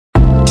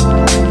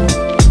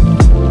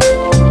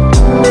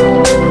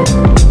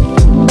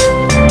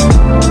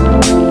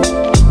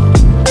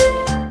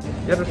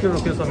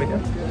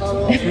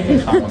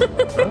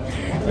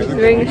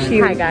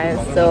Hi guys,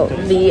 so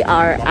we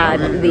are at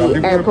the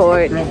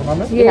airport.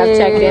 We have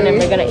checked in and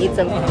we're gonna eat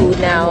some food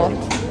now.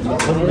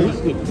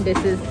 This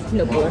is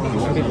Nupur.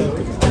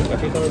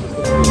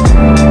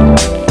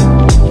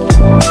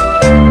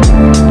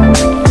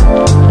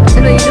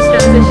 And then you just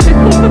transition.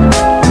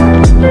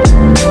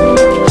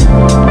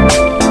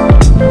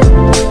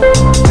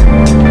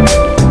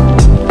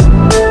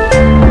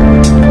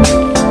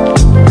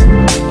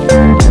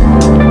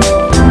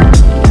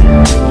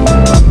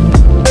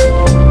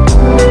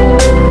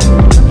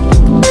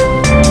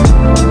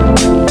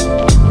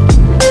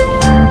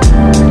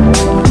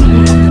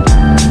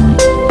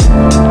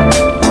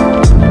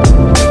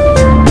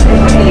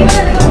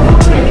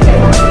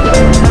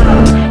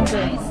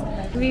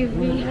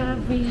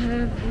 We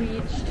have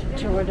reached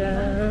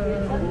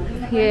Jordan.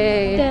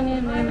 Yay!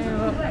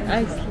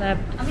 I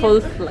slept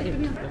full flight.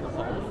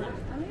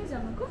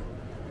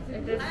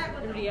 It is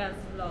Ria's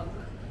vlog.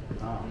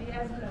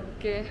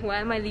 Okay, why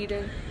am I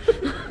leading?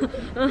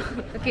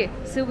 Okay,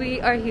 so we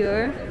are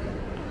here.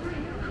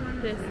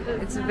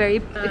 It's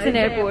an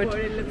airport.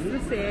 It looks the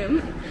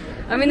same.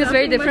 I mean, it's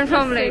very different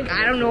from like,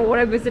 I don't know what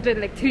I visited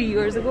like 3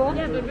 years ago.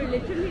 Yeah, but we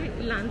literally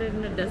landed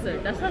in a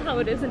desert. That's not how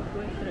it is in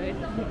Kuwait, right?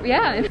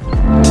 Yeah.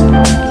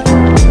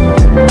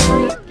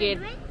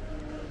 Kid.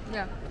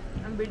 Yeah.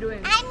 I'm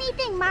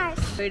eating Mars.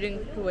 We're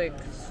doing Twix.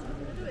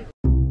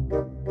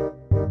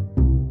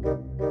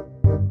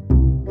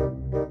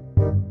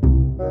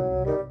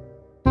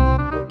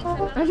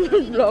 I'm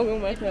just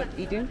vlogging myself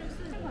eating.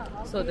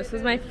 So this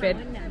is my fit.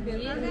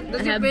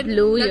 I have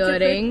blue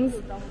earrings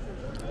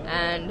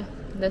and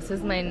this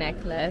is my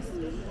necklace.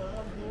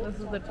 This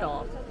is the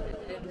top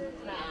and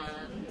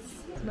pants.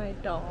 This is my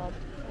top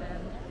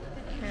and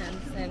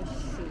pants and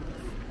shoes.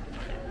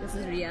 This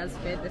is Ria's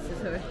fit. This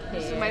is her hair.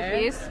 This is my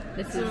face.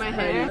 This is my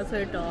hair. This is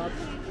her top.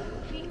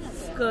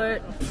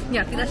 Skirt.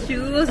 Yeah, the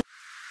shoes.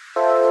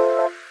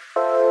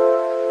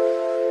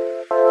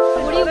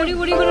 What are you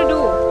gonna do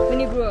when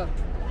you grow up?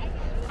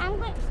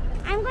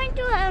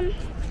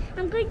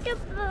 I'm going to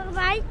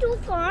buy 2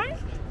 corns,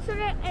 so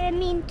that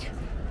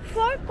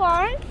 4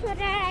 corns, so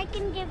that I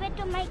can give it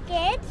to my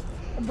kids,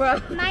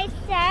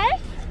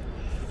 myself,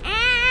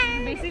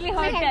 and Basically her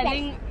my husband.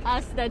 telling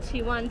us that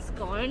she wants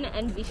corn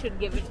and we should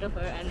give it to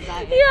her and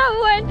buy it. Yeah,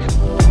 what?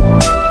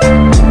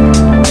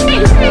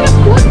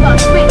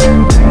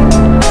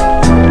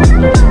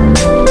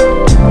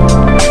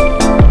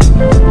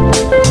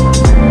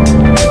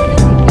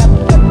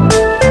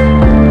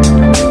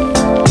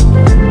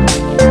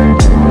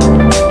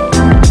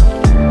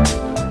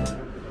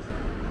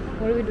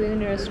 What are we doing in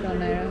the restaurant,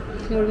 Naira?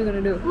 What are we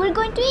gonna do? We're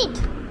going to eat.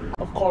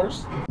 Of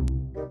course.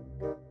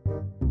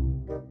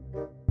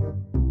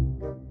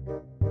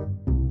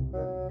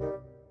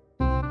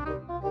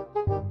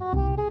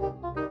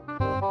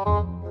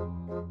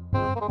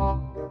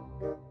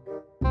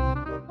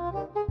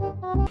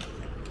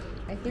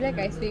 I feel like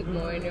I speak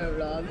more in your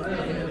vlogs.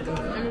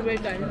 I'm a very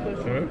silent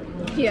person.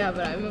 Yeah,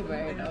 but I'm a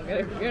very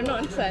talkative. You're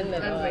not silent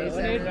at all. What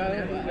are you talking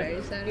about?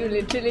 Very silent. You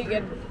literally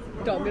get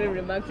talkative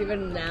remarks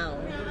even now.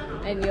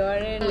 And you're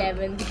in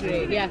 11th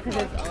grade. Yeah,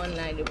 because it's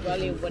online. You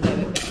probably would have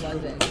if it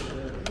wasn't.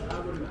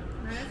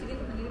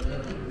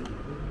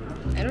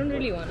 I don't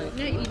really want to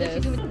eat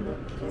this.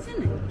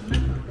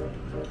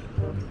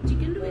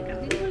 Chicken do it.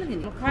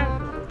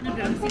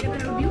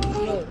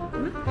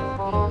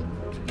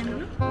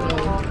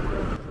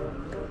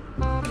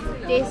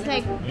 Tastes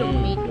like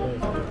tomato.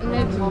 And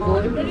it's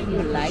good.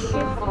 You like it?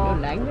 You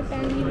like the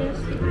tanginess?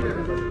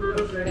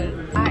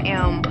 I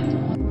am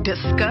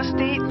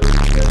disgusted.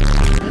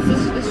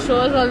 This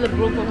shows all the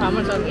proof of how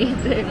much I'm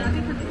eating.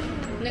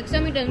 Next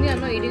time you tell me I'm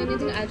not eating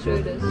anything, I'll show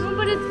you this. No,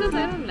 but it's because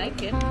I don't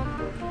like it.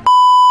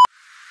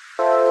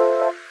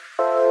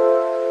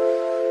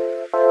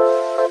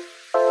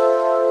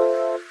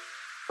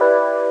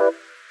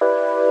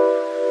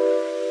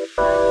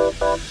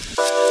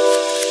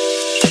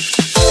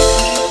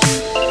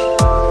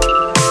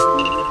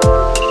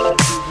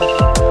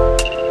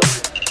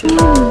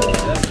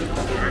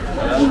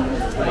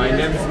 My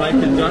name is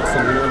Michael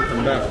Jackson. We won't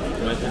come back.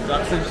 Michael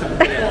Jackson should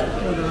be there.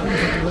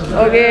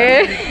 Okay.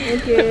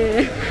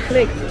 Okay.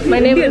 Like, my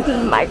name is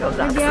Michael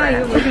Jackson. Yeah,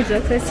 you're Michael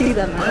Jackson. I see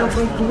that now. I'm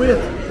from Kuwait.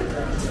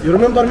 You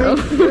remember me? Oh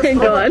my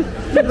god.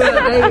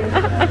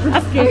 I'm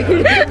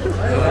scared.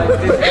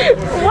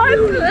 What?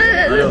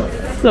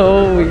 So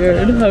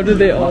weird. How do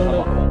they all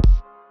know?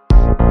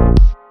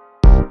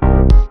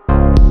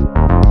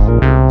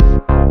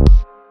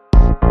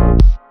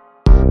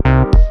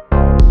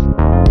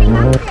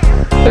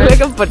 Look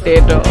like a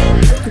potato.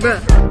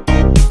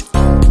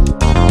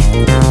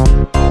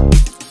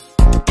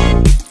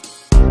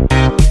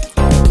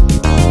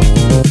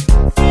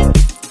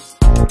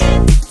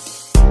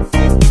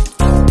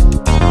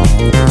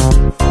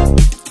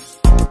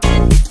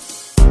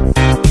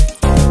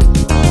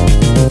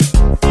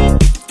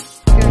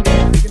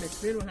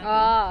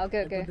 Ah,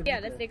 okay, okay. Yeah,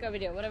 let's take a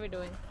video. What are we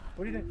doing?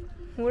 What are you doing?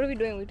 What are we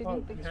doing? We're taking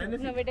the picture.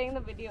 No, we're taking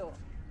the video.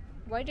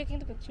 Why are you taking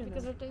the picture?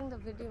 Because we're taking the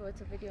video.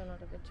 It's a video,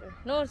 not a picture.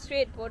 No,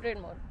 straight portrait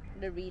mode.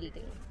 The real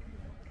thing.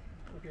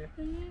 Okay.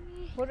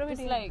 What are we It's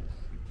doing? like,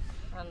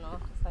 I don't know,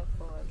 it's like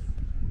forwards.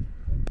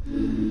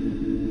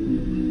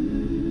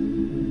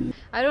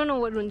 I don't know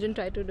what Runjan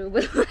tried to do,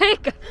 but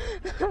like,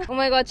 oh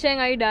my god, Cheng,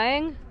 are you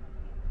dying?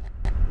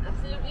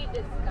 Absolutely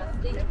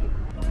disgusting.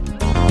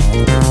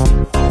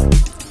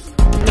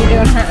 With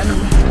your hand.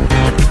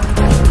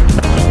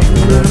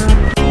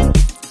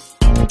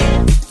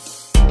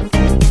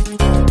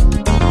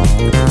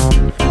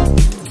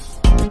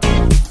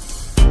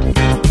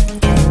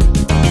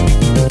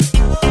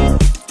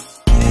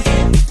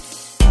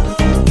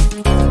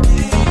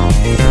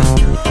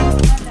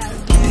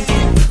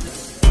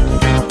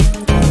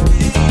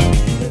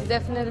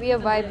 Definitely a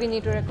vibe we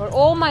need to record.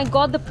 Oh my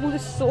god, the pool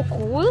is so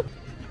cool.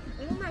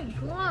 Oh my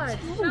god.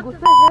 What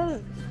the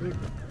hell?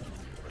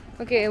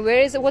 Okay, where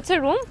is it? What's the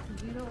room?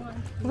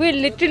 01. We're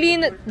literally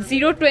in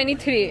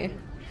 023.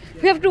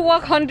 We have to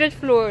walk 100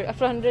 floor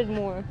after 100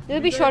 more.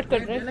 There'll be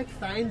shortcut, They're right? like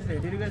signs there.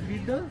 Did you guys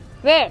read them?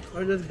 Where?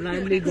 Or just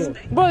blindly go?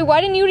 Bro,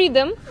 why didn't you read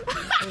them?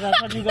 I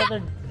thought you got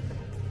the.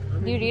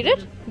 Do you read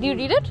it? Do you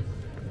read it?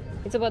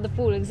 It's about the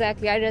pool,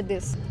 exactly. I read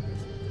this.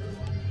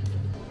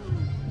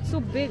 It's so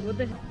big, what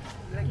the hell?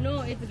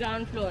 No, it's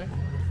ground floor.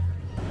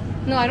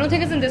 No, I don't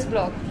think it's in this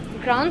block.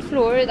 Ground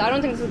floor, I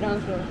don't think it's the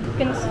ground floor.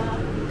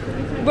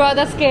 Bro,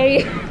 that's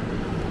scary.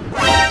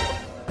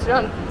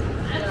 Run.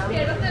 I'm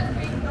scared of that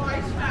big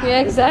noise. Yeah,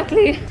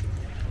 exactly.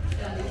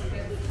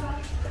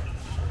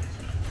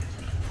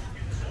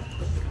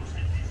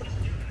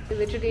 We're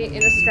literally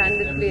in a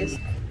stranded place.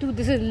 Dude,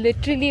 this is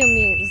literally a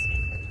maze.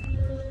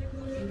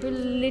 We're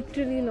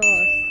literally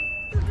lost.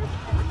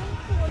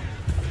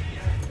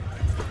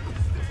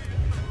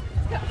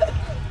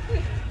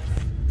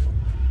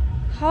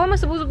 How am I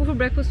supposed to go for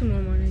breakfast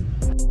tomorrow morning?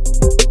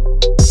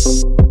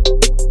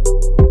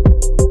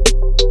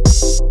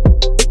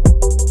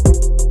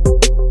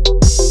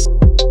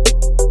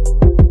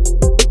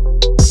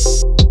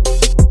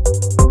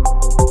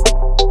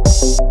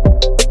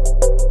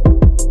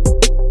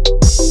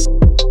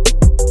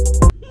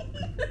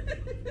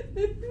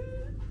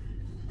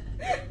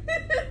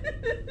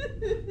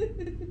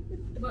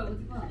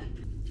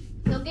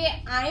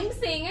 Okay, I'm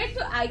saying it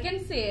so I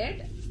can say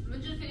it. We'll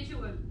just finish your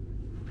work.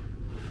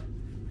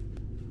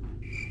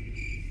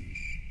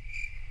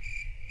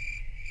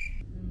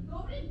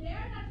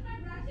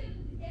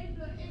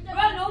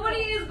 Bro,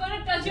 nobody is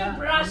gonna touch your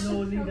brush. I'm the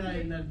only guy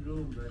in that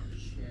room, but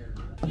share.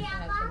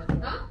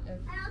 Huh?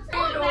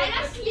 Oh, man,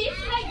 I sleep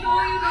like you.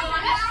 You don't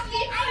wanna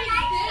sleep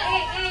like this.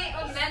 Hey,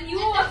 oh man, you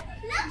are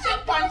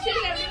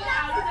punching everyone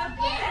out of the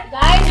bed.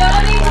 Guys,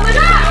 don't need to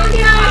out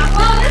here.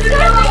 Oh,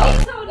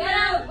 let's go. Get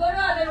out. Go to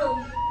the other room.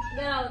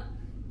 Get out.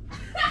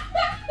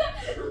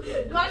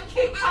 Got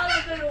kicked out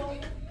of the room.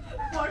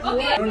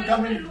 Okay.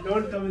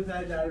 Don't come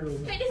inside that room.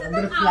 I'm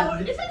gonna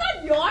flag This is not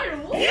your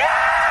room.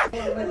 Oh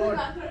my god.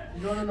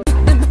 No.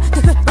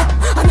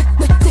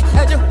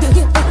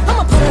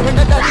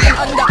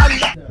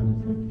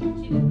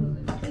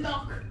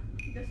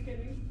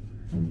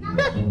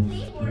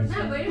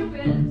 Where are your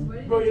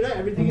parents? Bro, you know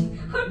everything is.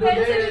 Her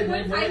parents said we're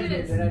going 5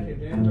 minutes.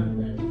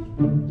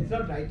 It's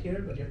not right here,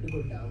 but you have to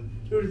go down.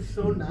 Dude, it's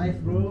so nice,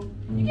 bro.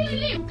 You can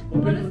leave.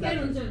 Open What to is that.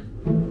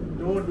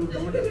 Don't,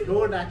 dude,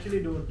 don't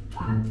actually don't.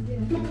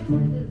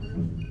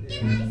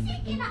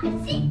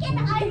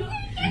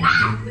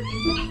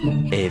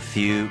 A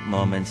few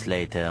moments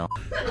later.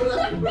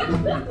 What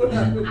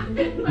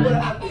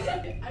happened?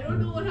 I don't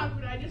know what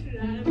happened. I just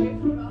ran away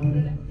from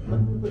after that.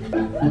 What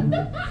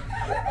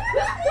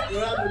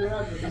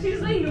happened?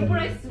 She's like, no, but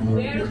I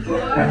swear to God.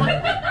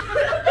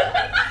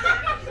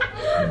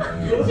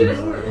 She was,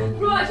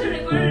 bro, I should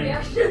record a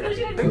reaction. She was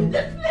like,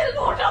 smell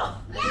water.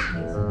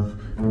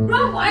 Bro,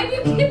 why do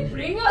you keep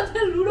bringing out the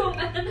Ludo,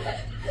 man?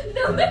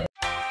 No.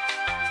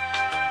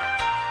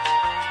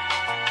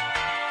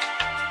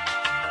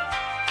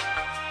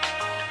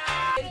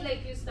 It's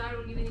like you start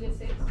only when you get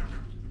 6.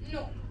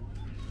 No.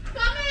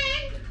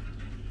 Coming!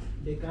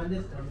 They can't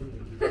just come in.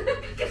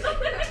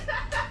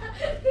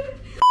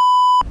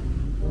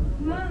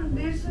 Man,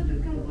 they said you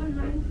can go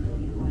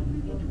 9:50. Why do we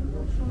need to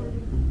go so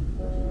early?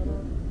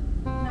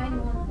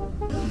 9:01.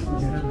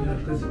 Yeah,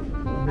 because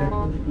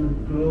breakfast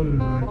close,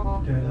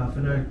 but half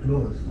an hour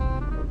close.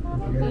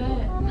 Okay.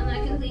 And I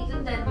can eat in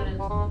 10 minutes.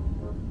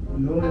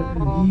 No, you have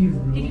to leave,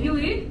 bro. Did you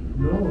eat?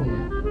 No.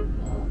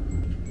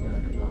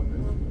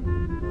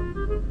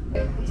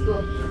 Okay, let's go.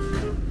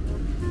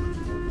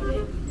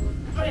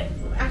 Wait,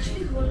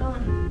 actually, hold on.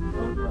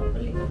 Hold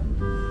properly.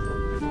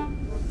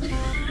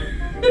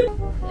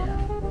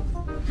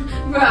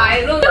 Bro, I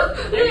don't know.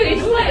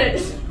 It's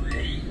what?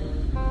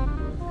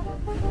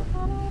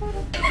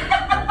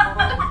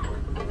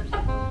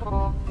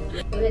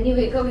 When you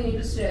wake up, you need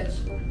to stretch.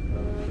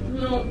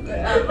 No,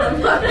 I'm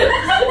not.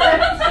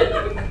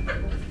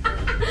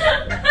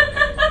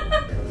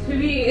 3.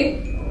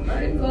 Oh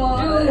my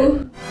god.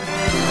 2.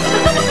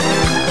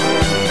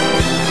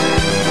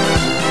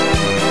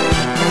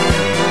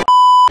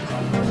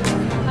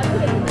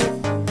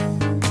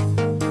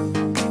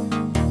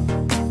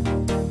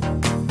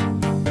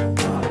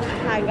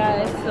 Hi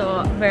guys, so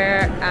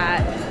we're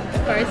at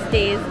first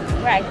day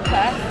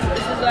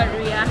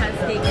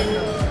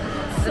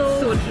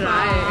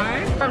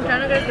try. I'm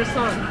trying to get a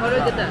croissant. How do I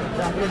get that?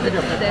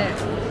 It's there.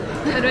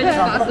 How do I just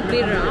pass the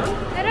plate around?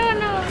 I don't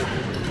know.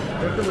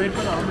 You have to wait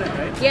for the omelette,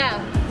 right? Yeah.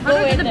 How do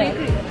I get the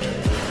bakery?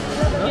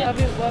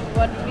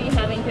 What are we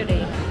having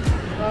today?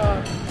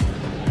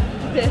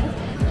 This.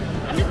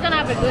 I'm just gonna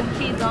have a good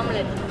cheese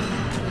omelette.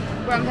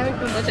 Bro, I'm having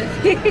too much, I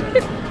think.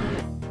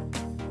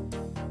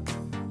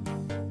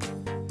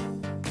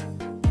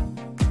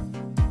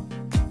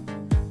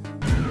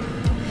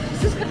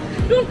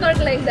 Don't cut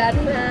like that,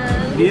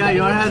 man. Leah,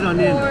 yours has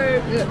onion.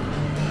 Pork.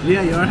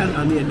 Leah, yours has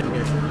onion.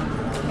 Okay.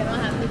 Cannot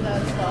have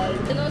without salt.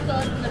 There's no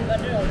salt in the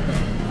butter also.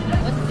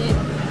 What's this?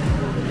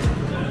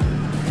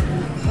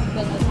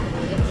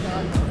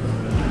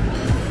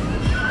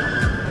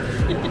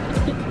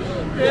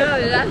 Yeah,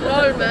 that's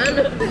all, man.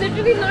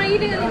 Literally not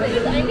eating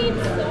anything. I need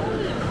salt.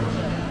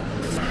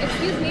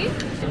 Excuse me?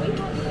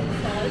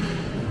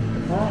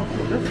 Oh,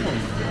 this one.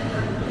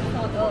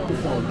 Oh,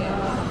 okay.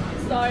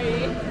 Sorry.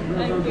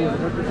 Thank you.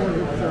 But this one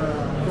is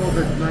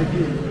COVID-19.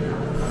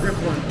 This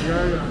one,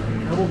 yeah,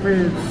 double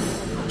phase,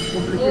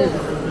 complicated.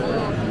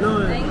 No.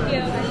 Thank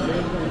you.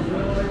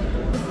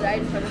 It's right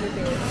in front of your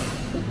face.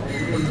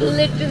 It's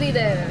literally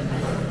there.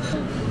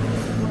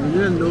 You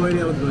have no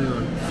idea what's going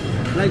on.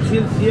 Like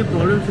she'll see a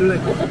problem, she'll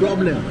like,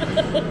 problem.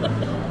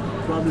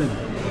 Problem.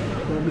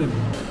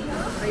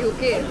 Are you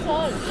okay?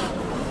 Salt.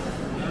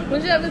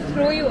 Munshi, I will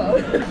throw you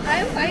out. I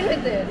am fine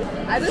with it.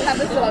 I will have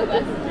a salt.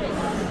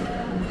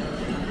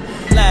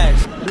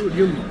 Dude,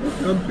 you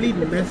complete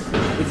mess.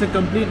 It's a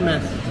complete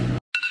mess.